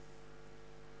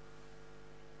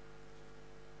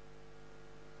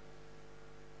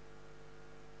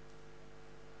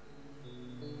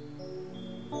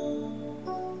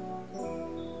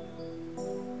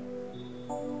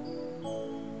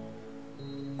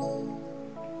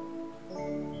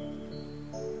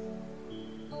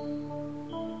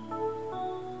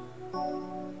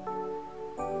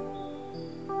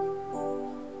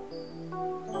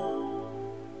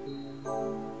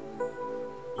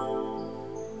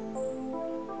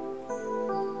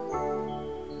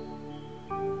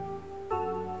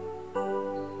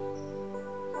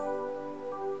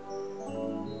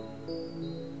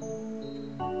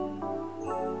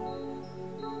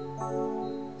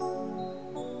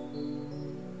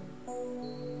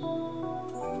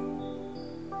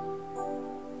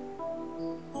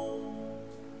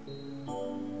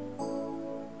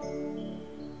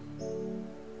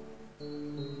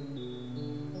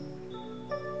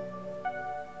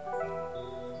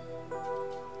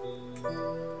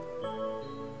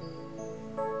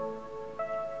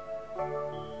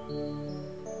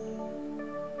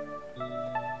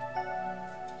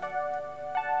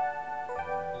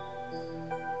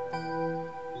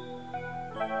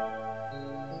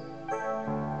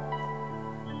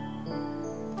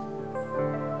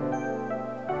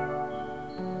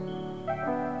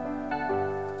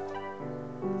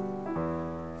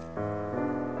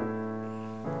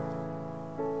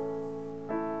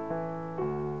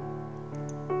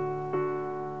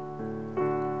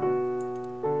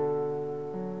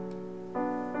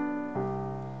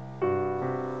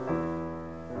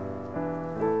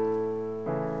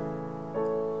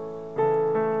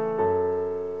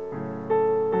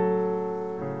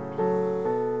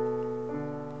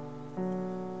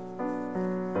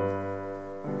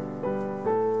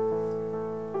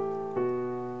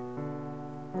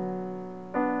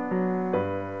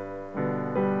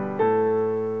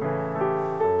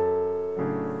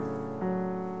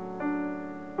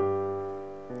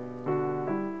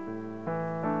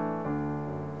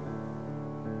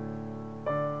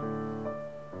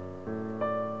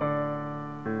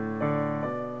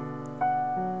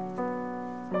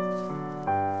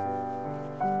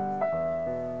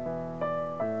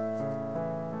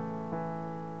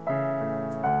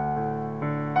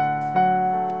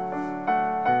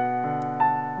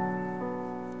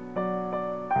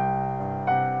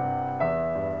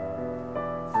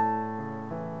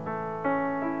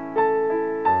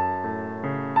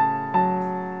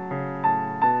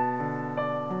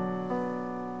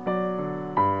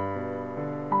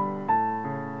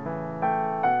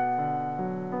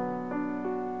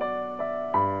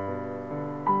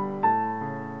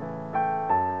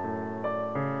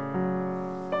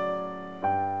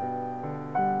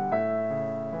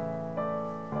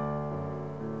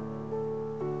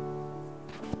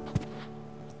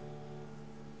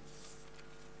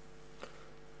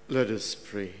 Let us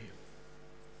pray.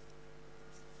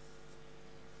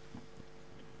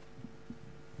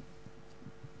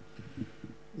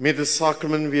 May the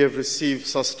sacrament we have received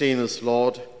sustain us,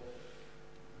 Lord,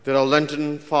 that our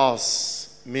Lenten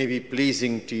fasts may be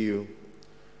pleasing to you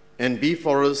and be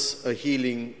for us a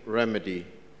healing remedy.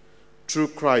 Through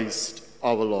Christ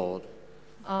our Lord.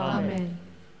 Amen.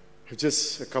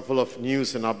 Just a couple of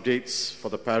news and updates for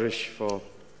the parish for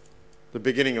the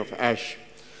beginning of Ash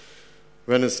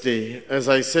Wednesday. As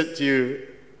I said to you,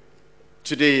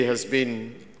 today has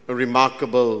been a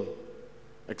remarkable,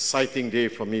 exciting day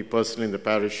for me personally in the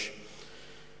parish.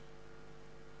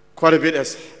 Quite a bit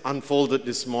has unfolded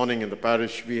this morning in the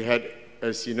parish. We had,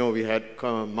 as you know, we had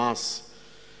Mass,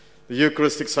 the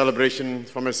Eucharistic celebration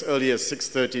from as early as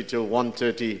 6:30 till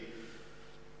 1:30.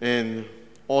 And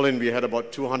all in, we had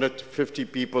about 250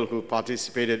 people who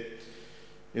participated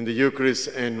in the Eucharist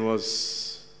and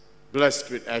was blessed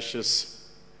with ashes.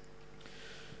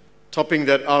 Topping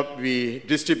that up, we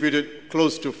distributed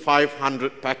close to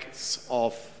 500 packets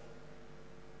of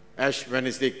Ash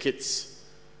Wednesday kits,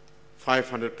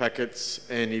 500 packets.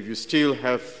 And if you still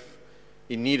have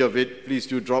in need of it, please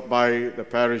do drop by the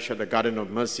parish at the Garden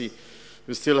of Mercy.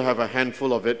 We still have a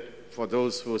handful of it for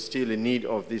those who are still in need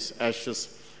of these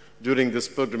ashes during this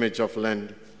pilgrimage of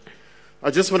Lent.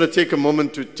 I just want to take a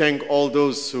moment to thank all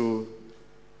those who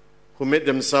made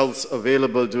themselves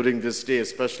available during this day,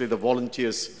 especially the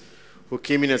volunteers who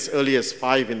came in as early as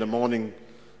 5 in the morning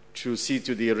to see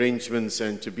to the arrangements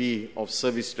and to be of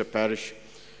service to the parish.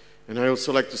 And I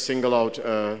also like to single out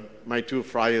my two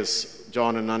friars,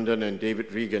 John Anandan and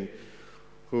David Regan,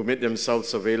 who made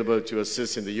themselves available to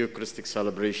assist in the Eucharistic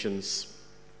celebrations.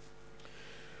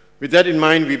 With that in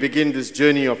mind, we begin this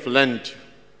journey of Lent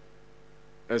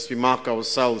as we mark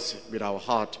ourselves with our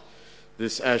heart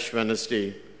this Ash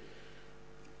Wednesday.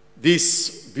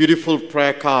 These beautiful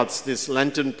prayer cards, these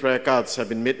Lenten prayer cards, have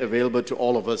been made available to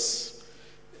all of us.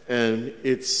 And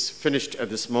it's finished at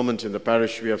this moment in the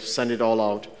parish. We have sent it all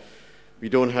out. We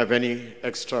don't have any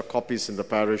extra copies in the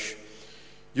parish.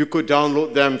 You could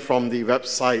download them from the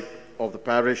website of the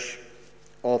parish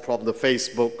or from the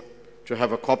Facebook to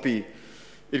have a copy.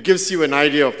 It gives you an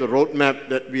idea of the roadmap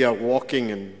that we are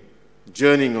walking and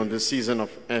journeying on this season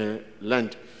of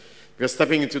Lent. We are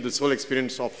stepping into this whole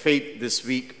experience of faith this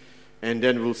week, and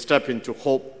then we'll step into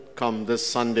hope come this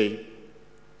Sunday.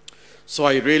 So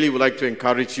I really would like to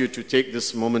encourage you to take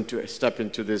this moment to step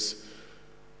into this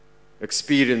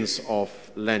experience of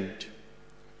Lent.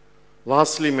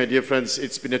 Lastly, my dear friends,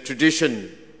 it's been a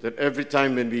tradition that every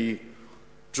time when we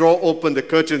draw open the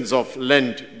curtains of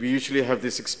Lent, we usually have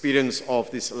this experience of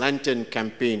this Lenten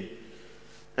campaign.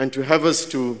 And to have us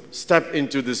to step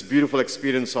into this beautiful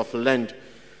experience of Lent,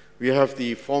 we have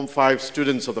the Form 5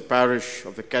 students of the parish,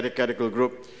 of the catechetical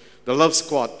group, the Love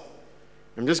Squad.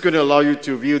 I'm just going to allow you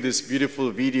to view this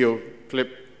beautiful video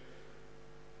clip.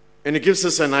 And it gives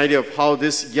us an idea of how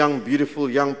these young, beautiful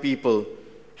young people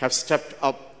have stepped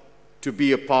up to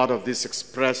be a part of this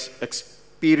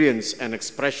experience and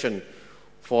expression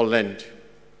for Lent.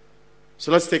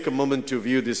 So let's take a moment to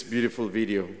view this beautiful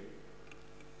video.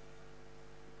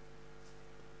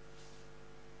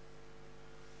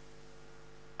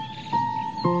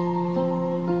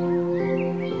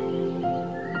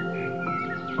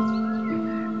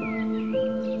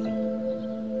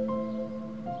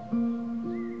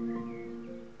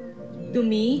 To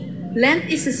me, Lent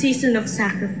is a season of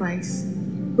sacrifice,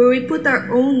 where we put our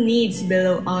own needs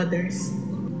below others.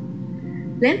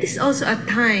 Lent is also a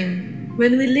time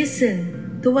when we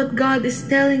listen to what God is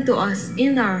telling to us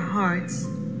in our hearts,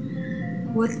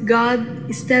 what God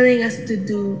is telling us to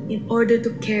do in order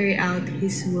to carry out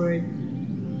His word.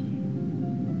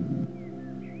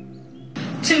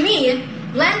 To me,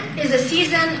 Lent is a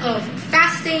season of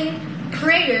fasting,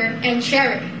 prayer, and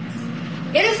charity.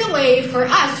 It is a way for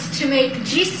us to make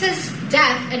Jesus'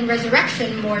 death and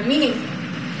resurrection more meaningful.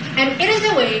 And it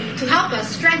is a way to help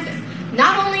us strengthen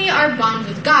not only our bond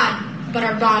with God, but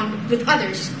our bond with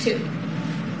others too.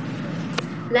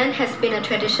 Lent has been a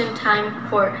tradition time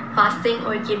for fasting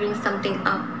or giving something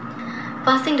up.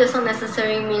 Fasting does not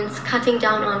necessarily mean cutting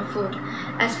down on food.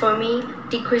 As for me,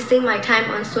 decreasing my time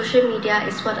on social media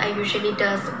is what I usually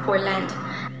do for Lent.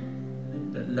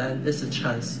 Lent is a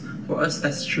chance for us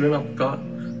as children of God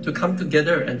to come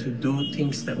together and to do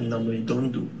things that we normally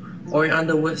don't do. Or in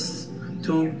other words,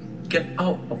 to get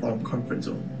out of our comfort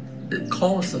zone. It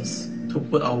calls us to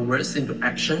put our words into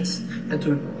actions and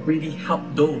to really help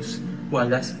those who are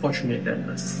less fortunate than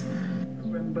us. I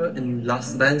remember in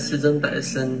last Lent season, that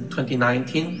is in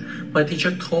 2019, my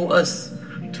teacher told us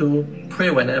to pray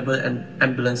whenever an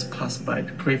ambulance passed by,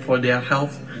 to pray for their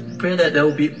health, pray that they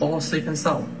will be all safe and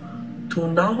sound. To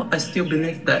now, I still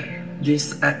believe that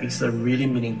this act is a really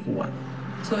meaningful one.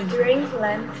 So during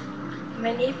Lent,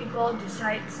 many people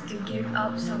decide to give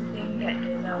up something that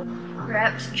they love,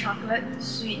 perhaps chocolate,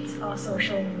 sweets, or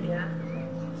social media.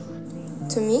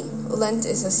 To me, Lent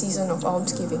is a season of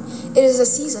almsgiving. It is a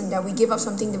season that we give up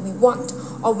something that we want,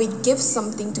 or we give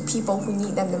something to people who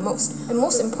need them the most. And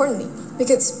most importantly, we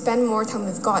could spend more time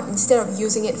with God instead of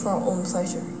using it for our own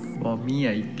pleasure. For me,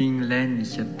 I think Lent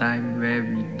is a time where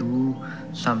we do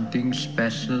something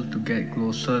special to get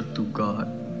closer to God.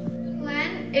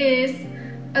 Lent is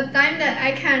a time that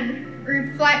I can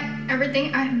reflect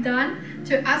everything I've done,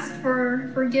 to ask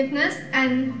for forgiveness,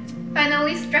 and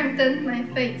finally strengthen my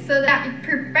faith so that it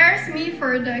prepares me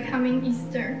for the coming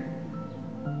Easter.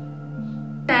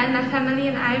 Then my family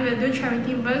and I will do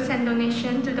charity works and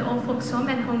donation to the old folks home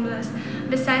and homeless.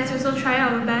 Besides, we also try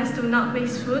our best to not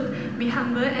waste food, be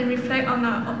humble, and reflect on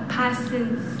our past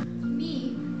sins.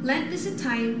 Lent is a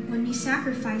time when we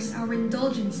sacrifice our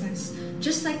indulgences,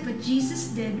 just like what Jesus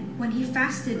did when he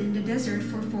fasted in the desert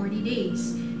for 40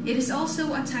 days. It is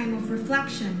also a time of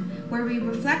reflection, where we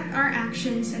reflect our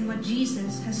actions and what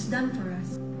Jesus has done for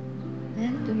us.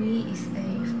 Lent to me is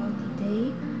a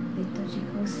 40-day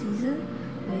liturgical season,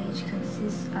 which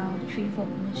consists of threefold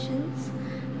missions,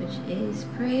 which is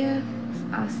prayer,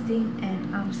 fasting,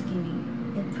 and almsgiving,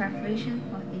 in preparation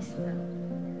for Easter.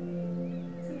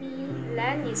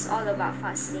 Lent is all about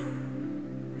fasting.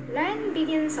 Lent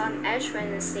begins on Ash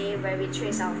Wednesday, where we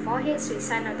trace our foreheads with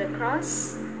sign of the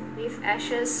cross, with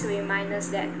ashes to remind us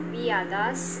that we are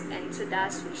dust, and to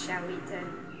dust we shall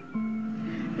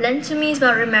return. Lent to me is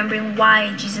about remembering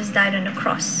why Jesus died on the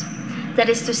cross. That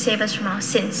is to save us from our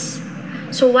sins.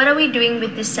 So what are we doing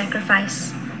with this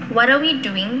sacrifice? What are we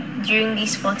doing during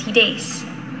these 40 days?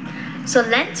 So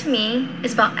Lent to me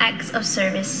is about acts of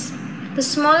service. The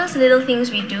smallest little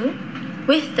things we do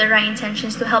with the right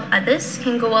intentions to help others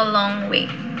can go a long way.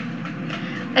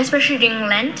 Especially during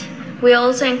Lent, we are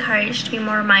also encouraged to be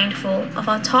more mindful of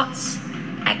our thoughts,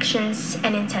 actions,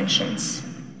 and intentions.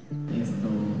 Is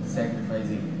to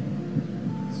sacrificing.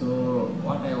 So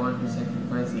what I want to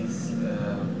sacrifice is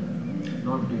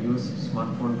not to use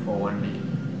smartphone for one day.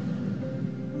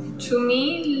 To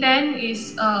me, Lent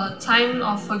is a time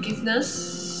of forgiveness,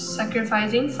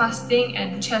 sacrificing, fasting,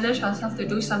 and challenge ourselves to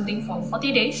do something for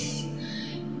 40 days.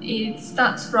 It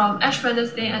starts from Ash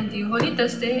Wednesday until Holy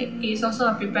Thursday. It is also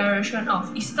a preparation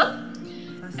of Easter.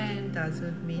 Fasting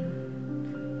doesn't mean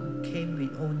came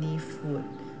with only food,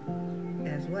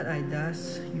 as what I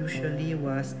does usually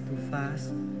was to fast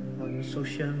on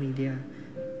social media.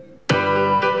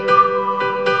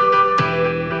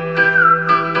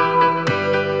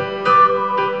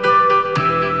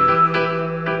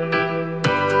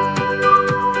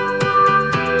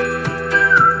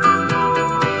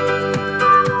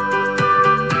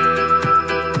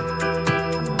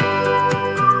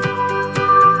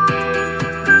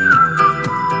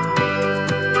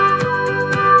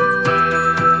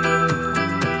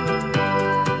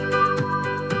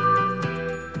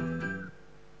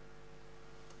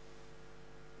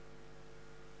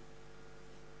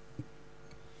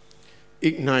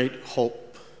 Ignite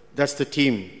Hope. That's the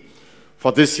theme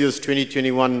for this year's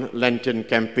 2021 Lenten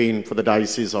campaign for the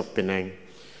Diocese of Penang.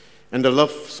 And the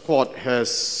Love Squad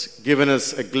has given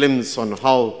us a glimpse on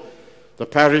how the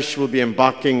parish will be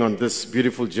embarking on this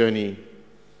beautiful journey.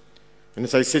 And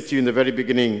as I said to you in the very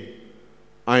beginning,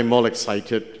 I'm all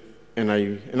excited, and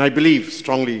I believe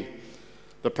strongly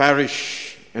the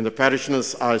parish and the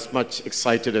parishioners are as much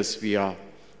excited as we are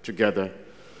together.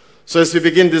 So as we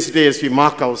begin this day, as we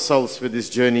mark ourselves with this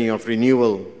journey of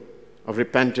renewal, of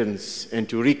repentance, and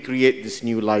to recreate this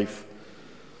new life,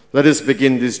 let us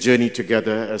begin this journey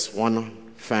together as one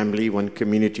family, one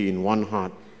community, in one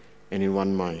heart and in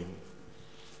one mind.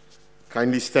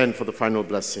 Kindly stand for the final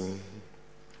blessing.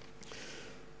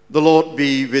 The Lord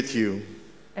be with you.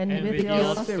 And with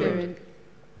your spirit.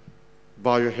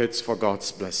 Bow your heads for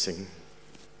God's blessing.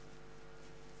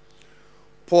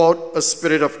 Pour out a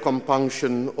spirit of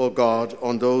compunction, O God,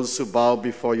 on those who bow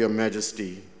before your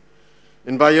majesty.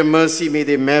 And by your mercy may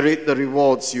they merit the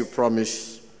rewards you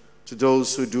promise to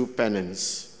those who do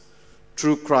penance.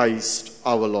 Through Christ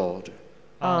our Lord.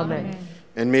 Amen.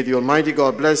 And may the Almighty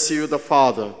God bless you, the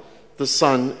Father, the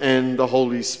Son, and the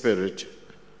Holy Spirit.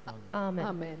 Amen.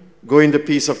 Amen. Go in the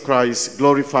peace of Christ,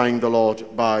 glorifying the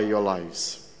Lord by your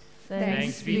lives.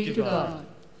 Thanks be to God.